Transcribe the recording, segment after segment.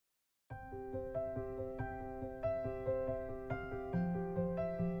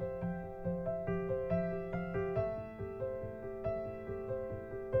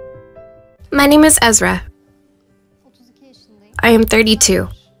My name is Esra. I am 32.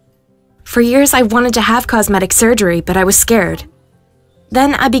 For years I wanted to have cosmetic surgery, but I was scared.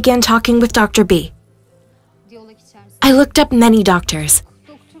 Then I began talking with Dr. B. I looked up many doctors.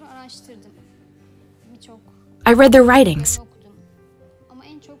 I read their writings.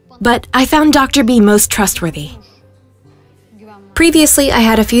 But I found Dr. B most trustworthy. Previously, I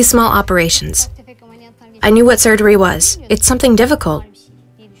had a few small operations. I knew what surgery was. It's something difficult.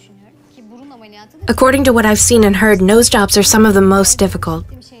 According to what I've seen and heard, nose jobs are some of the most difficult.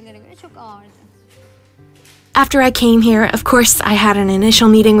 After I came here, of course, I had an initial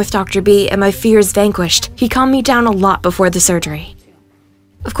meeting with Dr. B and my fears vanquished. He calmed me down a lot before the surgery.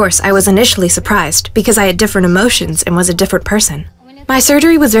 Of course, I was initially surprised because I had different emotions and was a different person. My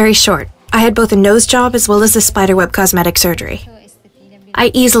surgery was very short. I had both a nose job as well as a spiderweb cosmetic surgery.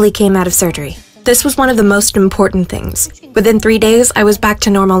 I easily came out of surgery. This was one of the most important things. Within 3 days, I was back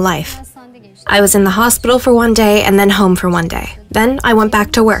to normal life. I was in the hospital for 1 day and then home for 1 day. Then I went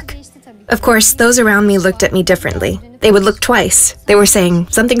back to work. Of course, those around me looked at me differently. They would look twice. They were saying,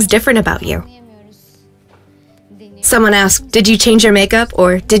 "Something's different about you." Someone asked, "Did you change your makeup?"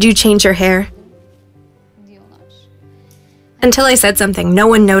 or "Did you change your hair?" Until I said something, no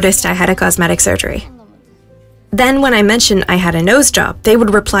one noticed I had a cosmetic surgery. Then when I mentioned I had a nose job, they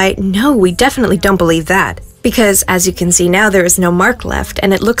would reply, "No, we definitely don't believe that." Because, as you can see now, there is no mark left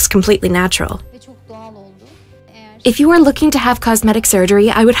and it looks completely natural. If you are looking to have cosmetic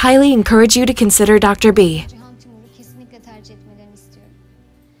surgery, I would highly encourage you to consider Dr. B.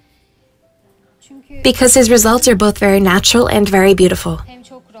 Because his results are both very natural and very beautiful.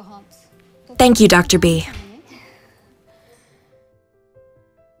 Thank you, Dr. B.